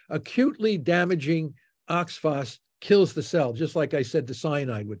damage. Acutely damaging oxphos kills the cell, just like I said the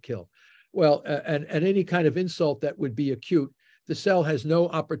cyanide would kill. Well, and any kind of insult that would be acute, the cell has no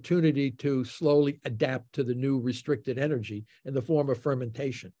opportunity to slowly adapt to the new restricted energy in the form of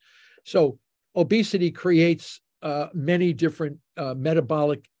fermentation. So obesity creates many different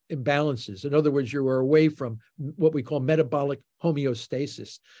metabolic imbalances. In other words, you are away from what we call metabolic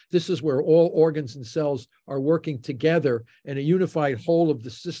homeostasis. This is where all organs and cells are working together in a unified whole of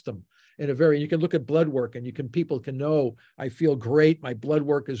the system. in a very, you can look at blood work and people can know, I feel great. My blood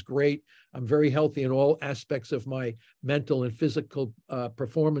work is great. I'm very healthy in all aspects of my mental and physical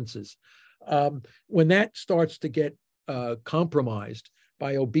performances. When that starts to get compromised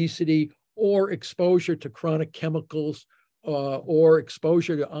by obesity or exposure to chronic chemicals, or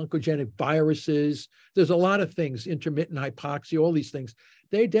exposure to oncogenic viruses. There's a lot of things, intermittent hypoxia, all these things.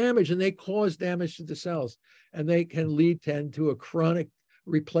 They damage and they cause damage to the cells, and they can lead to a chronic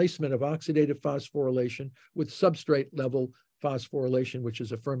replacement of oxidative phosphorylation with substrate level phosphorylation, which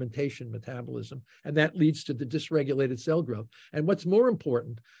is a fermentation metabolism, and that leads to the dysregulated cell growth. And what's more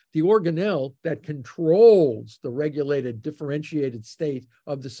important, the organelle that controls the regulated, differentiated state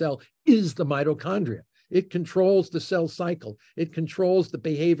of the cell is the mitochondria. It controls the cell cycle. It controls the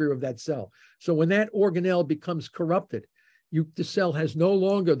behavior of that cell. So when that organelle becomes corrupted, the cell has no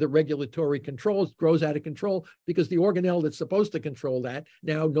longer the regulatory controls, grows out of control, because the organelle that's supposed to control that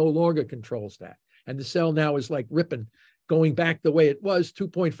now no longer controls that. And the cell now is like ripping, going back the way it was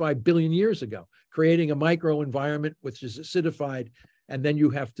 2.5 billion years ago, creating a microenvironment which is acidified. And then you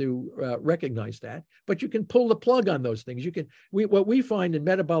have to recognize that. But you can pull the plug on those things. What we find in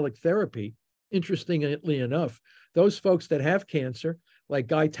metabolic therapy, interestingly enough, those folks that have cancer, like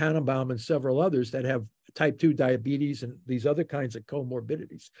Guy Tannenbaum and several others that have type 2 diabetes and these other kinds of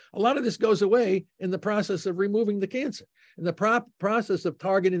comorbidities, a lot of this goes away in the process of removing the cancer. In the process of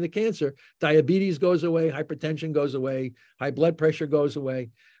targeting the cancer, diabetes goes away, hypertension goes away, high blood pressure goes away,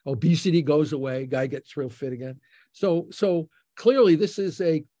 obesity goes away, guy gets real fit again. So clearly this is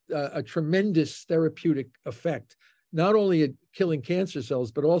a tremendous therapeutic effect, not only at killing cancer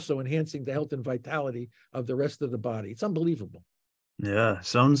cells, but also enhancing the health and vitality of the rest of the body. It's unbelievable. Yeah,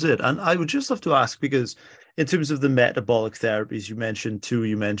 sounds it. And I would just have to ask, because in terms of the metabolic therapies you mentioned,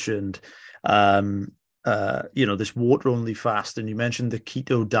 this water-only fast, and you mentioned the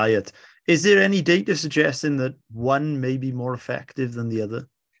keto diet. Is there any data suggesting that one may be more effective than the other?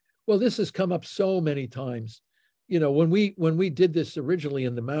 Well, this has come up so many times. When we did this originally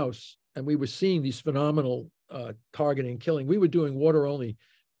in the mouse, and we were seeing these phenomenal targeting and killing, we were doing water only.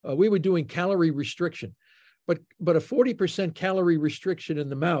 We were doing calorie restriction, but a 40% calorie restriction in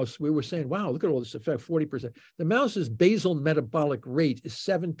the mouse, we were saying, wow, look at all this effect, 40%. The mouse's basal metabolic rate is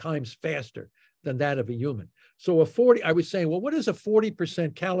 7 times faster than that of a human. So I was saying, well, what does a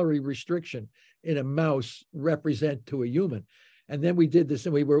 40% calorie restriction in a mouse represent to a human? And then we did this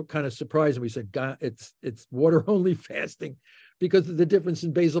and we were kind of surprised, and we said, God, it's water only fasting because of the difference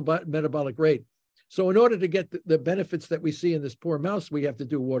in basal metabolic rate. So in order to get the benefits that we see in this poor mouse, we have to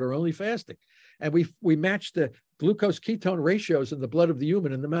do water only fasting. And we matched the glucose ketone ratios in the blood of the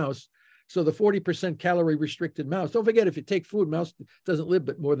human and the mouse. So the 40% calorie restricted mouse, don't forget, if you take food, mouse doesn't live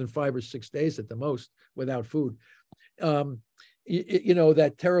but more than 5 or 6 days at the most without food.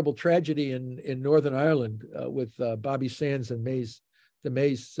 That terrible tragedy in Northern Ireland with Bobby Sands and the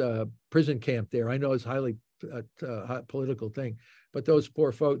Mays prison camp there. I know it's highly political thing, but those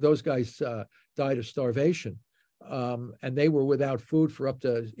poor folks, those guys died of starvation, and they were without food for up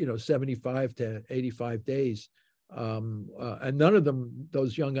to 75 to 85 days. And none of them,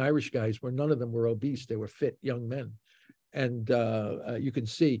 those young Irish guys, none of them were obese. They were fit young men. And you can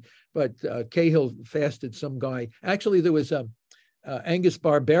see, but Cahill fasted some guy. Actually, there was Angus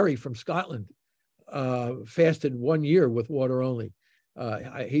Barberry from Scotland fasted 1 year with water only.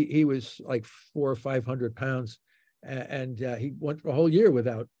 He was like 400 or 500 pounds, and he went a whole year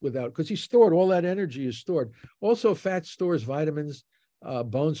without, because he stored all that energy is stored. Also, fat stores vitamins,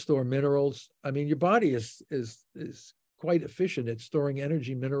 bones store minerals. I mean, your body is quite efficient at storing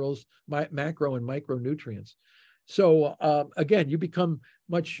energy, minerals, macro and micronutrients. So again, you become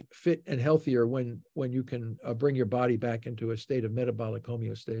much fit and healthier when you can bring your body back into a state of metabolic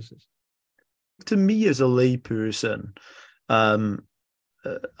homeostasis. To me, as a lay person, I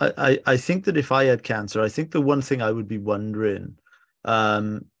think that if I had cancer, I think the one thing I would be wondering,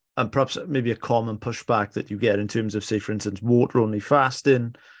 and perhaps maybe a common pushback that you get in terms of, say, for instance, water-only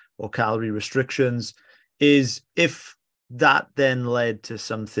fasting or calorie restrictions, is if that then led to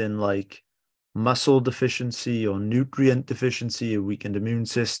something like muscle deficiency or nutrient deficiency, a weakened immune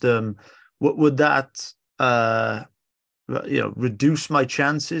system, would that reduce my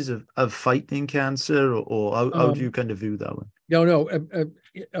chances of fighting cancer, or how do you kind of view that one? No,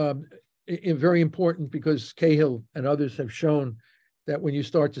 very important, because Cahill and others have shown that when you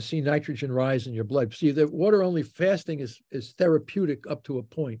start to see nitrogen rise in your blood, see, the water only fasting is therapeutic up to a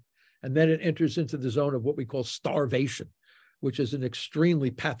point, and then it enters into the zone of what we call starvation, which is an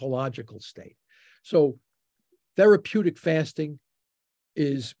extremely pathological state. So therapeutic fasting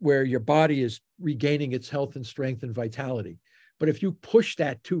is where your body is regaining its health and strength and vitality. But if you push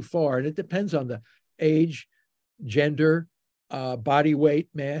that too far, and it depends on the age, gender, body weight,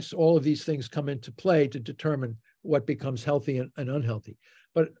 mass, all of these things come into play to determine what becomes healthy and unhealthy.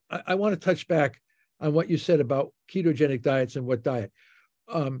 But I want to touch back on what you said about ketogenic diets and what diet,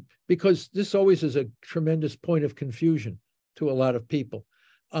 because this always is a tremendous point of confusion to a lot of people.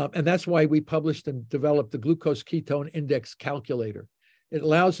 And that's why we published and developed the glucose ketone index calculator. It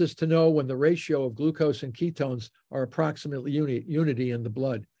allows us to know when the ratio of glucose and ketones are approximately unity in the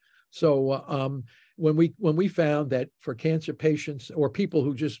blood. So when we found that for cancer patients or people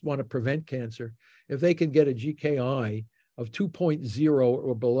who just want to prevent cancer, if they can get a GKI of 2.0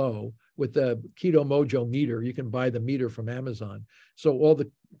 or below with the Keto Mojo meter, you can buy the meter from Amazon. So all the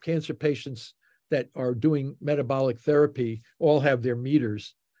cancer patients that are doing metabolic therapy all have their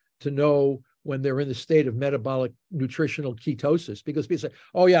meters to know when they're in the state of metabolic nutritional ketosis, because people say,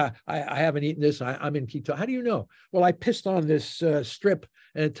 oh yeah, I haven't eaten this, I'm in keto. How do you know? Well, I pissed on this strip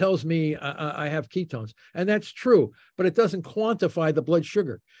and it tells me I have ketones. And that's true, but it doesn't quantify the blood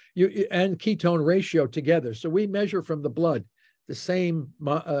sugar and ketone ratio together. So we measure from the blood, the same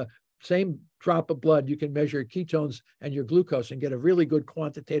drop of blood, you can measure ketones and your glucose and get a really good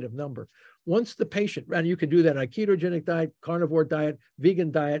quantitative number. Once the patient, and you can do that on a ketogenic diet, carnivore diet,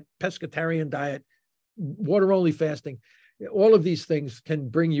 vegan diet, pescatarian diet, water-only fasting, all of these things can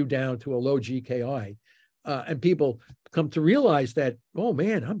bring you down to a low GKI. And people come to realize that, oh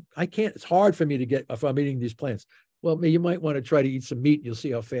man, I can't, it's hard for me to get, if I'm eating these plants. Well, you might want to try to eat some meat and you'll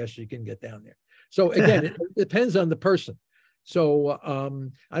see how fast you can get down there. So again, it depends on the person. So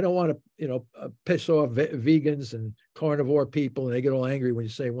I don't want to, piss off vegans and carnivore people, and they get all angry when you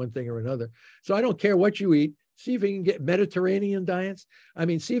say one thing or another. So I don't care what you eat. See if you can get Mediterranean diets.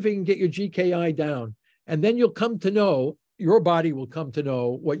 See if you can get your GKI down, and then you'll come to know, your body will come to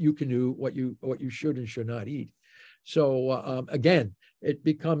know what you can do, what you should and should not eat. So again, it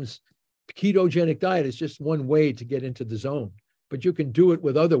becomes ketogenic diet is just one way to get into the zone. But you can do it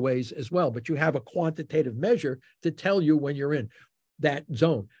with other ways as well. But you have a quantitative measure to tell you when you're in that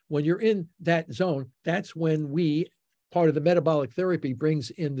zone. When you're in that zone, that's when part of the metabolic therapy brings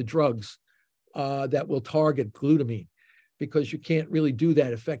in the drugs that will target glutamine, because you can't really do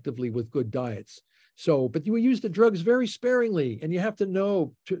that effectively with good diets. So, but you use the drugs very sparingly, and you have to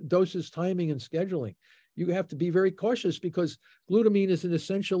know doses, timing, and scheduling. You have to be very cautious because glutamine is an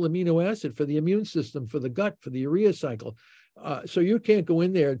essential amino acid for the immune system, for the gut, for the urea cycle. So you can't go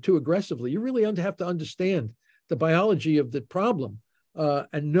in there too aggressively. You really have to understand the biology of the problem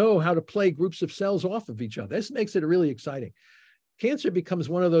and know how to play groups of cells off of each other. This makes it really exciting. Cancer becomes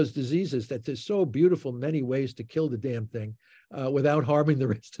one of those diseases that there's so beautiful many ways to kill the damn thing without harming the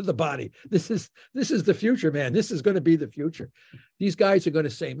rest of the body. This is the future, man. This is going to be the future. These guys are going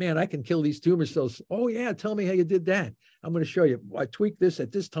to say, man, I can kill these tumor cells. Oh yeah, tell me how you did that. I'm going to show you. I tweak this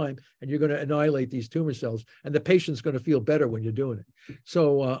at this time, and you're going to annihilate these tumor cells, and the patient's going to feel better when you're doing it.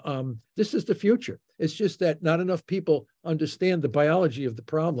 So this is the future. It's just that not enough people understand the biology of the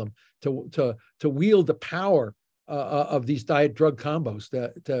problem to wield the power of these diet drug combos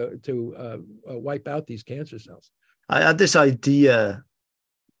to wipe out these cancer cells. I had this idea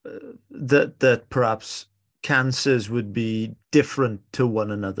that perhaps cancers would be different to one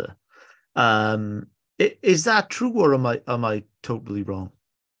another. Is that true, or am I totally wrong?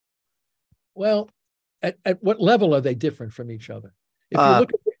 Well, at what level are they different from each other?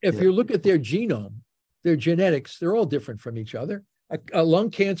 If you look at their genome, their genetics, they're all different from each other. A lung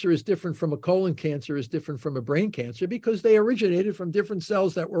cancer is different from a colon cancer, is different from a brain cancer, because they originated from different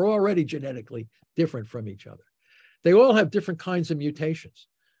cells that were already genetically different from each other. They all have different kinds of mutations.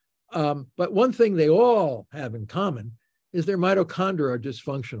 But one thing they all have in common is their mitochondria are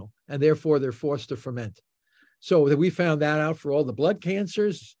dysfunctional, and therefore they're forced to ferment. So we found that out for all the blood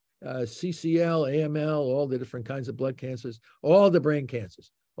cancers, CCL, AML, all the different kinds of blood cancers, all the brain cancers,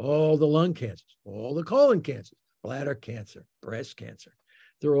 all the lung cancers, all the colon cancers, bladder cancer, breast cancer.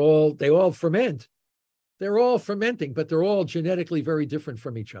 They all ferment. They're all fermenting, but they're all genetically very different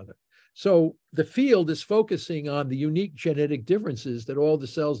from each other. So the field is focusing on the unique genetic differences that all the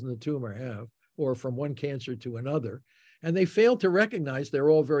cells in the tumor have, or from one cancer to another. And they fail to recognize they're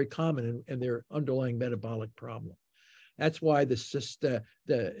all very common in their underlying metabolic problem. That's why the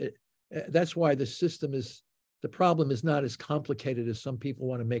problem is not as complicated as some people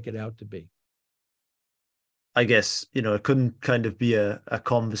want to make it out to be. I guess, it couldn't kind of be a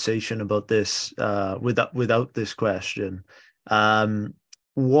conversation about this without this question.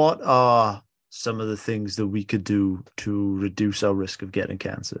 What are some of the things that we could do to reduce our risk of getting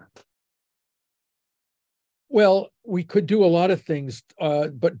cancer? Well, we could do a lot of things,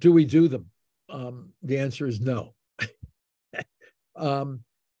 but do we do them? The answer is no.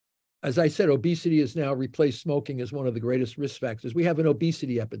 As I said, obesity has now replaced smoking as one of the greatest risk factors. We have an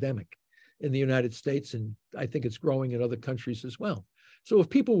obesity epidemic in the United States, and I think it's growing in other countries as well. So if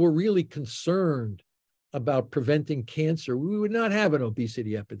people were really concerned about preventing cancer, we would not have an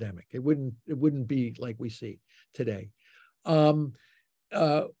obesity epidemic. It wouldn't be like we see today.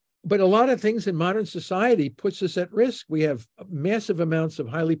 But a lot of things in modern society puts us at risk. We have massive amounts of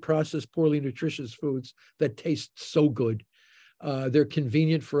highly processed, poorly nutritious foods that taste so good. They're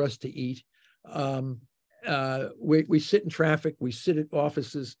convenient for us to eat. We sit in traffic, we sit at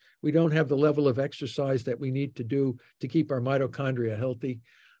offices. We don't have the level of exercise that we need to do to keep our mitochondria healthy.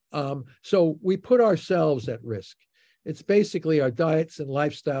 So we put ourselves at risk. It's basically our diets and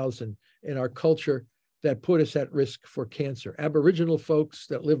lifestyles and our culture that put us at risk for cancer. Aboriginal folks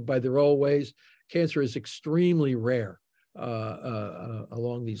that live by their old ways, cancer is extremely rare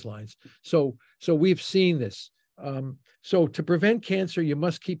along these lines. So we've seen this. So to prevent cancer, you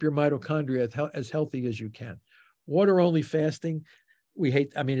must keep your mitochondria as healthy as you can. Water-only fasting,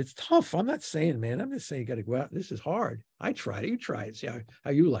 it's tough. I'm not saying, man, I'm just saying you got to go out. This is hard. I tried it. You try it. See how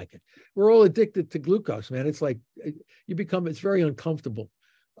you like it. We're all addicted to glucose, man. It's like it's very uncomfortable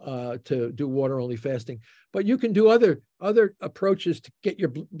to do water-only fasting. But you can do other approaches to get your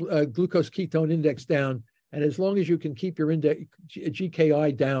glucose ketone index down. And as long as you can keep your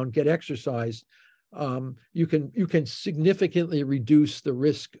GKI down, get exercise, you can significantly reduce the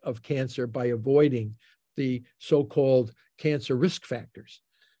risk of cancer by avoiding the so-called cancer risk factors.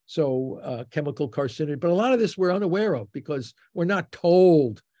 So chemical carcinogen, but a lot of this we're unaware of because we're not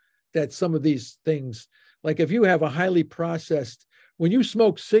told that some of these things, like if you have a highly processed, when you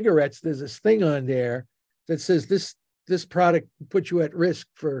smoke cigarettes, there's this thing on there that says this product puts you at risk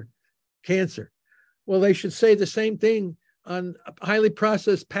for cancer. Well, they should say the same thing on highly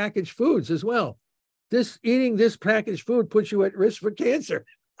processed packaged foods as well. Eating this packaged food puts you at risk for cancer.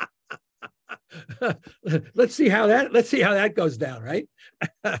 Let's see how that goes down, right?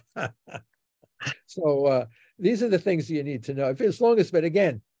 So these are the things you need to know. But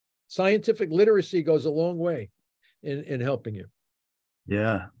again, scientific literacy goes a long way in helping you.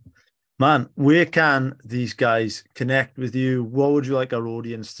 Yeah. Man, where can these guys connect with you? What would you like our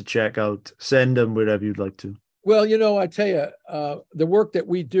audience to check out? Send them wherever you'd like to. Well, I tell you, the work that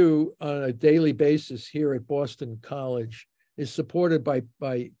we do on a daily basis here at Boston College is supported by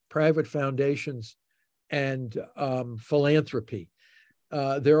private foundations and philanthropy.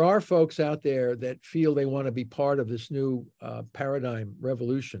 There are folks out there that feel they want to be part of this new paradigm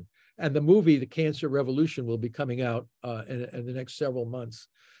revolution. And the movie, The Cancer Revolution, will be coming out in the next several months.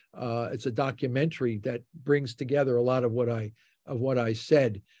 It's a documentary that brings together a lot of what I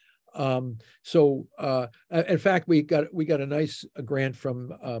said. In fact, we got a nice grant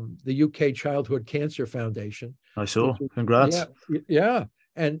from the UK Childhood Cancer Foundation. I saw. Congrats. Yeah.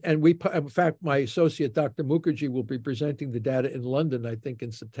 And in fact, my associate, Dr. Mukherjee, will be presenting the data in London, I think,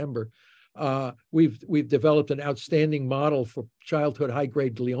 in September. We've developed an outstanding model for childhood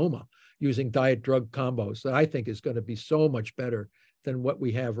high-grade glioma using diet drug combos that I think is going to be so much better than what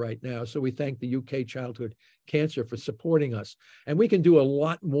we have right now. So we thank the UK Childhood Cancer for supporting us. And we can do a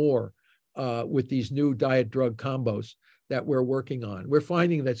lot more with these new diet drug combos that we're working on. We're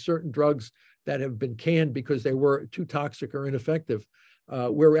finding that certain drugs that have been canned because they were too toxic or ineffective,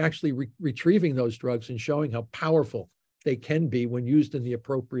 we're actually retrieving those drugs and showing how powerful they can be when used in the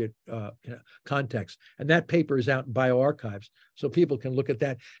appropriate context. And that paper is out in bioarchives, so people can look at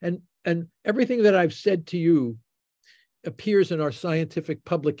that. And everything that I've said to you appears in our scientific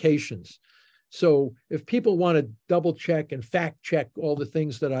publications. So if people want to double check and fact check all the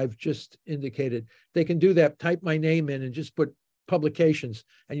things that I've just indicated, they can do that. Type my name in and just put publications,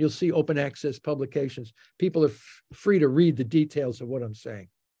 and you'll see open access publications. People are free to read the details of what I'm saying.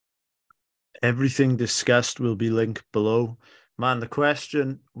 Everything discussed will be linked below. Man, the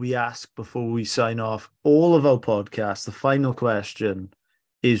question we ask before we sign off all of our podcasts, the final question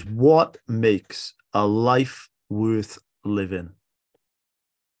is, what makes a life worth living?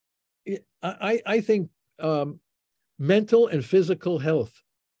 I think mental and physical health.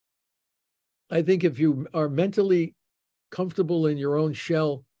 I think if you are mentally comfortable in your own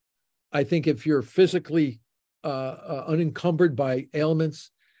shell, I think if you're physically unencumbered by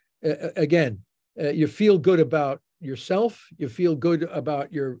ailments, you feel good about yourself, you feel good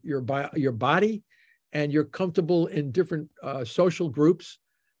about your body, and you're comfortable in different social groups.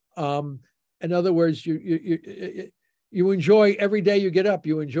 In other words, you enjoy every day you get up,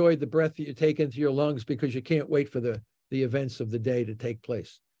 you enjoy the breath that you take into your lungs because you can't wait for the events of the day to take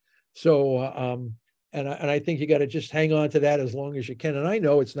place. So, and I think you got to just hang on to that as long as you can. And I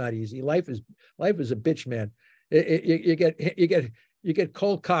know it's not easy. Life is a bitch, man. You get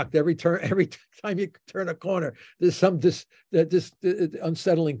cold cocked every time you turn a corner. There's some this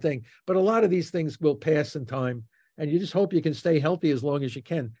unsettling thing, but a lot of these things will pass in time, and you just hope you can stay healthy as long as you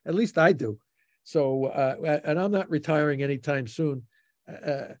can. At least I do. So, and I'm not retiring anytime soon.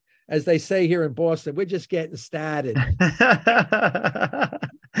 As they say here in Boston, we're just getting started.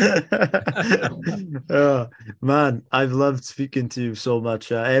 Oh, man, I've loved speaking to you so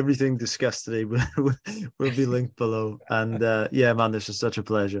much. Everything discussed today will be linked below. And yeah, man, this is such a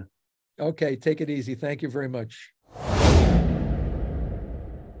pleasure. Okay, take it easy. Thank you very much.